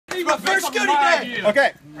my first Goodie day.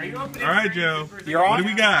 Okay. All right, Joe. You're on. What do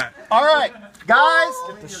we got? All right, guys.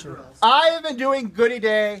 I have been doing Goodie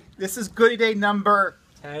Day. This is Goodie Day number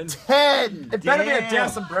 10. It better be a damn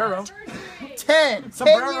sombrero. 10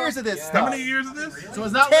 years of this stuff. How many years is this? So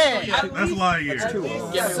it's not 10. That's a lot of years.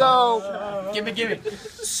 So, Gimme.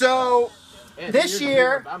 so this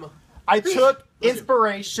year I took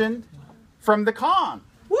inspiration from the con.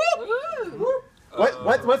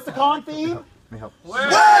 What's the con theme? Where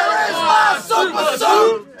is my super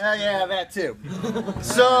suit? Yeah, that too.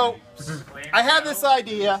 So I had this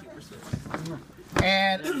idea,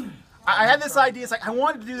 and I had this idea. It's like I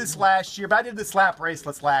wanted to do this last year, but I did the slap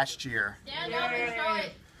bracelets last year.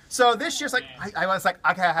 So this year's like I was like,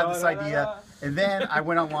 okay, I have this idea, and then I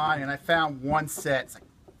went online and I found one set. It's like,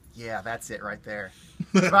 yeah, that's it right there.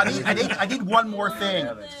 But I need one more thing,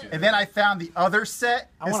 and then I found the other set.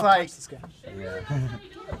 It's like,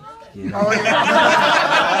 oh yeah,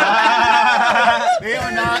 they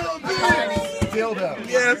are not tiny dildos.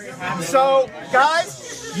 Yes. So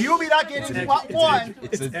guys, you will be not getting one,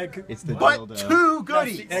 but two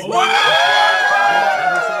goodies.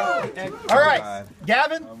 All right,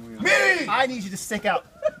 Gavin, me. I need you to stick out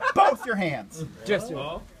both your hands. Just you.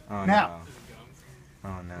 Now.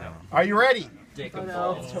 Oh no. Are you ready? I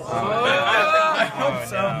hope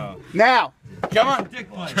so. Now, come on,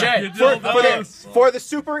 Jay. for the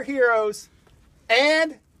superheroes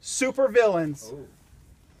and supervillains.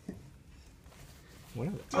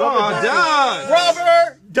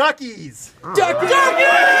 Rubber duckies. You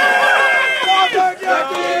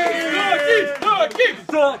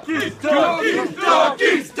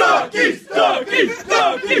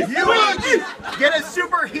get a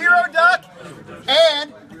superhero duck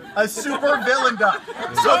and a super villain duck,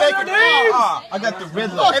 so they can fight. I got the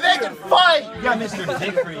Riddler. And they can fight. You got Mr.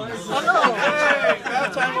 Dickfried.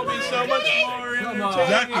 That time will be so much more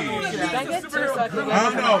entertaining. I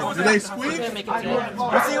don't know. Do they squeak?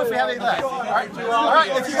 Let's see if we have any left. All right.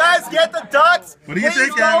 If you guys get the ducks, what do you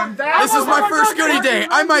think, Gavin? This is my first Goodie Day.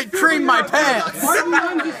 I might cream my pants.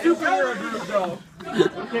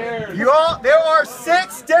 There are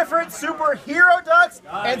 6 different superhero ducks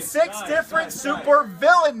and 6 different super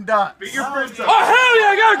villain ducks. Your first Oh hell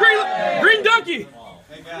yeah! I got a green donkey.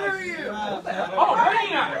 Where are you? Oh,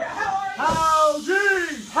 Raina!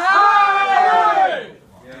 Howdy! Hi!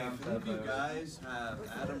 Yeah, if you guys have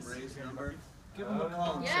Adam Ray's number, give him a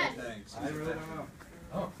call and say thanks. I really don't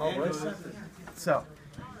know. So,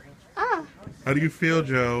 how do you feel,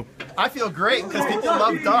 Joe? I feel great because people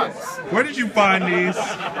love ducks. Where did you find these?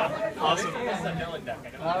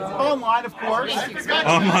 Online, of course.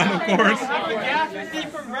 Online, of course.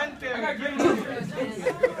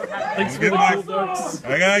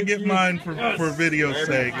 I gotta get mine for video's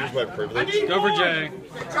sake. Go for Jay.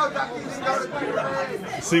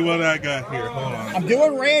 See what I got here. Hold on. I'm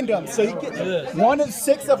doing random, so you get one of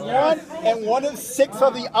 6 of one and one of 6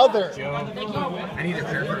 of the other. I need a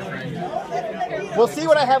pair for a friend. We'll see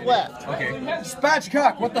what I have left. Okay.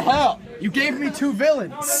 Spatchcock, what the hell? You gave me 2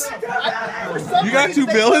 villains. You got 2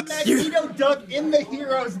 villains? Magneto duck in the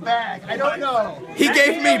hero's bag. I don't know. He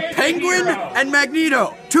gave me Penguin and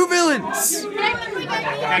Magneto. 2 villains. Can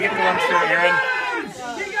I get the ones for Aaron?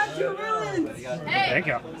 You got 2 villains. Hey, Thank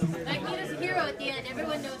you. Magneto's a hero at the end.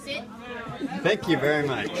 Everyone knows it. Thank you very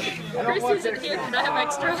much. Chris isn't here. Can I have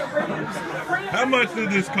extra? How much did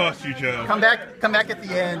this cost you, Joe? Come back at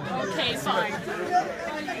the end. Okay, fine.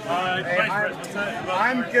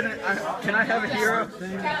 I'm gonna. Can I have a hero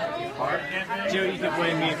thing? Joe, you can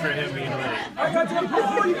blame me for him being late.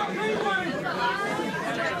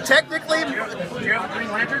 Technically, Do you have a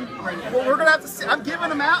Green Lantern? well, we're gonna have to see. I'm giving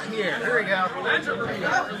them out here. Here we go.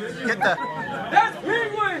 Get the. That's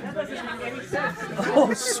Penguin!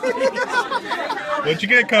 Oh, sweet. What'd you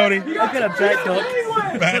get, Cody? I got a bat duck.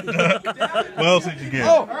 Fat duck. What else did you get?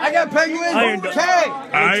 Oh, I got Penguin. Iron duck. Okay.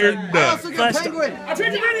 Iron I duck. also got Penguin.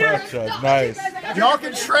 Nice. Y'all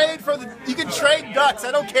can trade for the. You can trade ducks.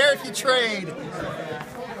 I don't care if you trade.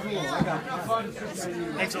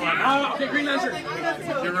 Thanks a lot. Okay, Green Lantern.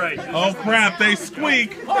 You're right. Oh crap! They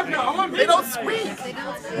squeak. They don't squeak.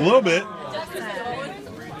 A little bit.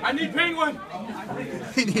 I need Penguin.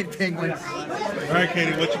 You need penguins. All right,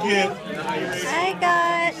 Katie, what you get? I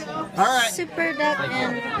got All right. Super Duck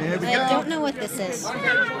and Here we I go. don't know what this is.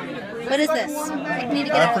 What is this? I need to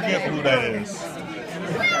get I out of forget here. who that is.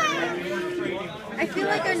 I feel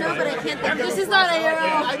like I know, but I can't think. This is not a hero.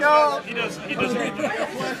 I know. He does.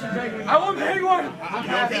 I want Penguin.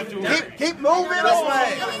 Keep moving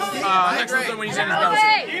away. Next one when he's in his house.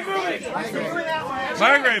 Keep moving.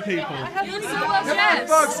 Migrate people.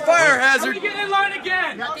 Folks, fire hazard. Get in line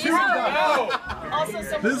again.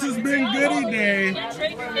 This has been Goodie Day,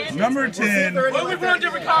 number 10, What if we put on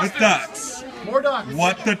different the costumes? ducks. More ducks.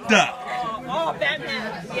 What the duck? Oh,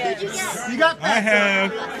 Batman. Yes. You got I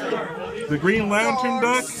that. have the Green Lantern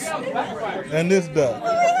duck and this duck.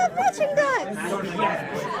 Oh, we have matching ducks.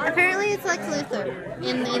 Apparently, it's Lex Luthor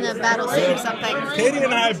in a battle suit or something. Katie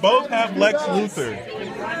and I both have Lex Luthor.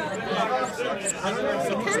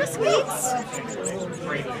 Kind of sweet.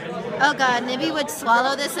 Oh God, Nibby would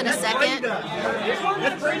swallow this in a second.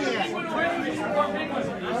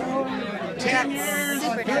 Cheers,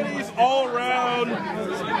 goodies all around.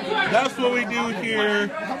 That's what we do here.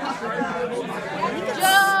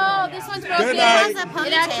 Joe, this one's broken. Good It has night. a ponytail.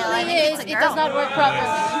 It I actually think is. it's a It girl. does not work properly.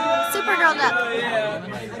 Supergirl duck.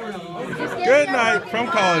 Good night from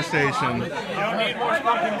College Station.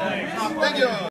 Thank you.